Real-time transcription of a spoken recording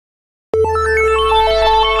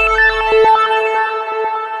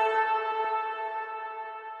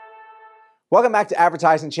Welcome back to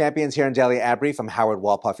Advertising Champions here in Daily Ad Brief. I'm Howard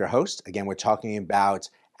Walpuff, your host. Again, we're talking about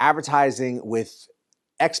advertising with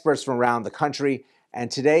experts from around the country.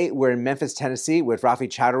 And today we're in Memphis, Tennessee with Rafi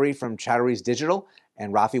Chowdhury from Chowdhury's Digital.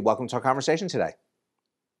 And Rafi, welcome to our conversation today.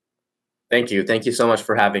 Thank you. Thank you so much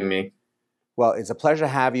for having me. Well, it's a pleasure to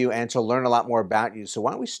have you and to learn a lot more about you. So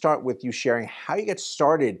why don't we start with you sharing how you get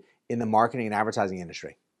started in the marketing and advertising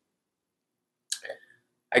industry?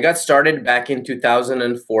 I got started back in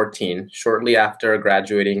 2014, shortly after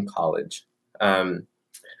graduating college.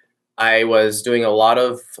 I was doing a lot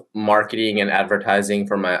of marketing and advertising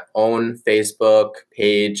for my own Facebook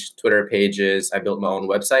page, Twitter pages. I built my own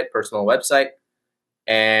website, personal website.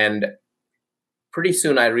 And pretty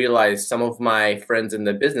soon I realized some of my friends in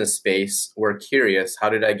the business space were curious. How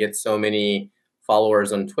did I get so many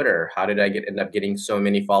followers on Twitter? How did I end up getting so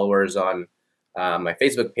many followers on my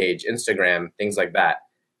Facebook page, Instagram, things like that?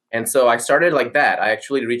 And so I started like that. I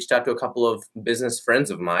actually reached out to a couple of business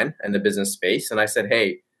friends of mine in the business space. And I said,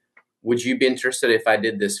 hey, would you be interested if I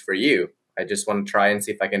did this for you? I just want to try and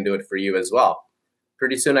see if I can do it for you as well.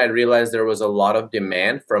 Pretty soon I realized there was a lot of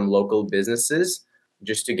demand from local businesses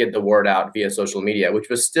just to get the word out via social media, which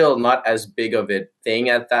was still not as big of a thing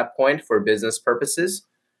at that point for business purposes.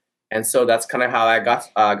 And so that's kind of how I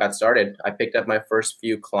got started. I picked up my first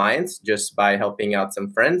few clients just by helping out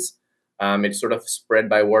some friends. It sort of spread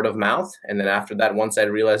by word of mouth. And then after that, once I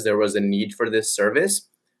realized there was a need for this service,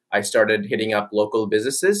 I started hitting up local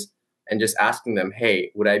businesses and just asking them,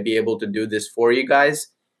 hey, would I be able to do this for you guys?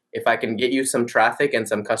 If I can get you some traffic and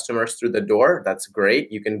some customers through the door, that's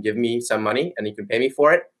great. You can give me some money and you can pay me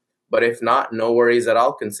for it. But if not, no worries at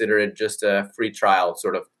all. Consider it just a free trial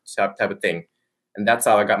sort of type of thing. And that's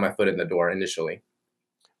how I got my foot in the door initially.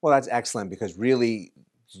 Well, that's excellent because really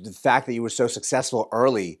the fact that you were so successful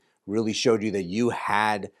early really showed you that you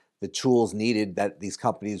had the tools needed that these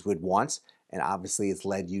companies would want. And obviously it's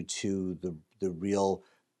led you to the real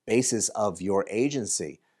basis of your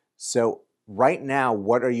agency. So right now,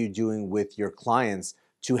 what are you doing with your clients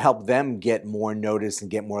to help them get more notice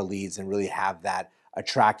and get more leads and really have that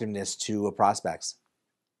attractiveness to prospects?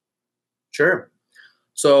 Sure.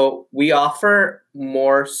 So we offer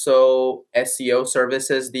more so SEO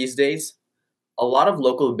services these days. A lot of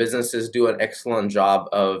local businesses do an excellent job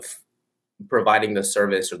of providing the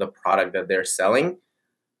service or the product that they're selling,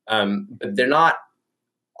 but they're not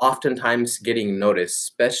oftentimes getting noticed,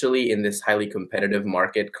 especially in this highly competitive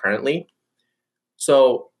market currently.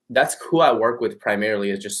 So that's who I work with primarily,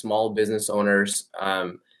 is just small business owners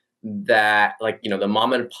that, like, the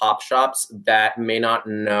mom and pop shops that may not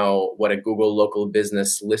know what a Google local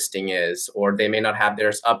business listing is, or they may not have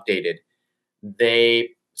theirs updated.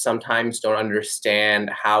 They sometimes don't understand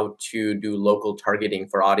how to do local targeting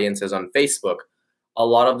for audiences on Facebook. A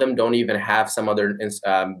lot of them don't even have some other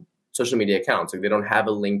social media accounts. Like, they don't have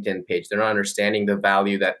a LinkedIn page. They're not understanding the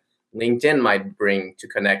value that LinkedIn might bring to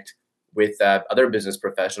connect with other business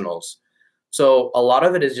professionals. So a lot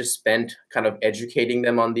of it is just spent kind of educating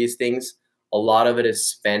them on these things. A lot of it is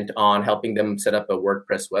spent on helping them set up a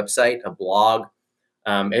WordPress website, a blog,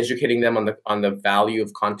 educating them on the value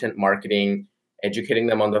of content marketing, educating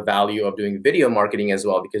them on the value of doing video marketing as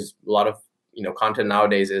well, because a lot of content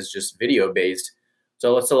nowadays is just video based.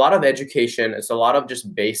 So it's a lot of education. It's a lot of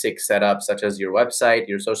just basic setups, such as your website,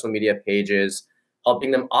 your social media pages, helping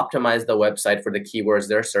them optimize the website for the keywords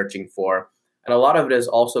they're searching for. And a lot of it is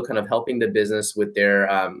also kind of helping the business with their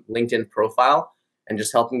LinkedIn profile and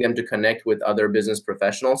just helping them to connect with other business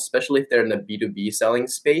professionals, especially if they're in the B2B selling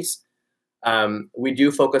space. We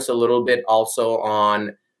do focus a little bit also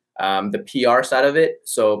on the PR side of it.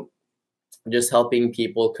 So just helping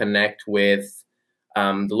people connect with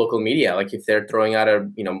the local media. Like, if they're throwing out a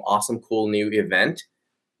awesome, cool new event,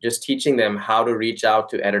 just teaching them how to reach out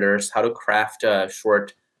to editors, how to craft a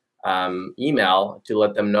short email to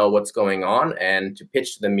let them know what's going on and to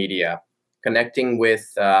pitch to the media. Connecting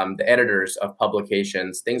with the editors of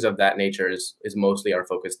publications, things of that nature is mostly our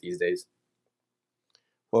focus these days.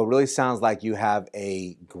 Well, it really sounds like you have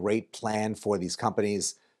a great plan for these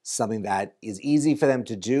companies, something that is easy for them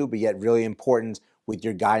to do, but yet really important with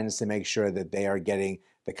your guidance to make sure that they are getting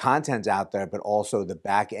the content out there, but also the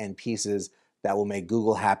back end pieces that will make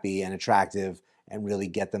Google happy and attractive and really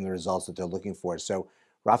get them the results that they're looking for. So,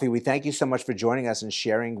 Rafi, we thank you so much for joining us and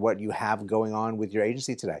sharing what you have going on with your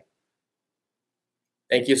agency today.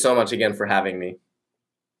 Thank you so much again for having me.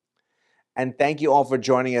 And thank you all for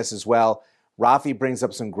joining us as well. Rafi brings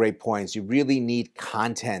up some great points. You really need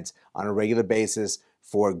content on a regular basis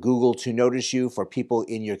for Google to notice you, for people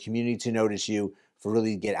in your community to notice you, for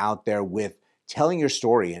really get out there with telling your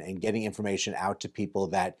story and getting information out to people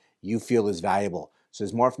that you feel is valuable. So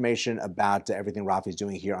there's more information about everything Rafi's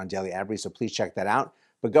doing here on Daily Ad Read, so please check that out.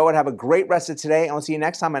 But go and have a great rest of today, and we'll see you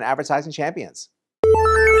next time on Advertising Champions.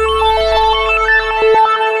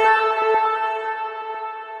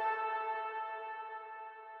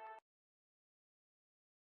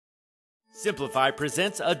 Simplify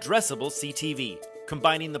presents Addressable CTV,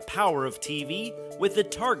 combining the power of TV with the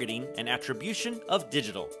targeting and attribution of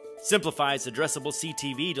digital. Simplify's Addressable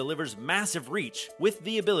CTV delivers massive reach with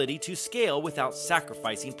the ability to scale without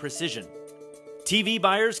sacrificing precision. TV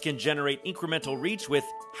buyers can generate incremental reach with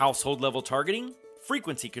household-level targeting,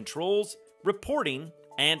 frequency controls, reporting,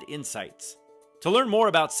 and insights. To learn more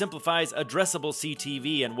about Simplify's Addressable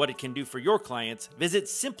CTV and what it can do for your clients, visit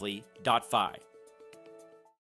simply.fi.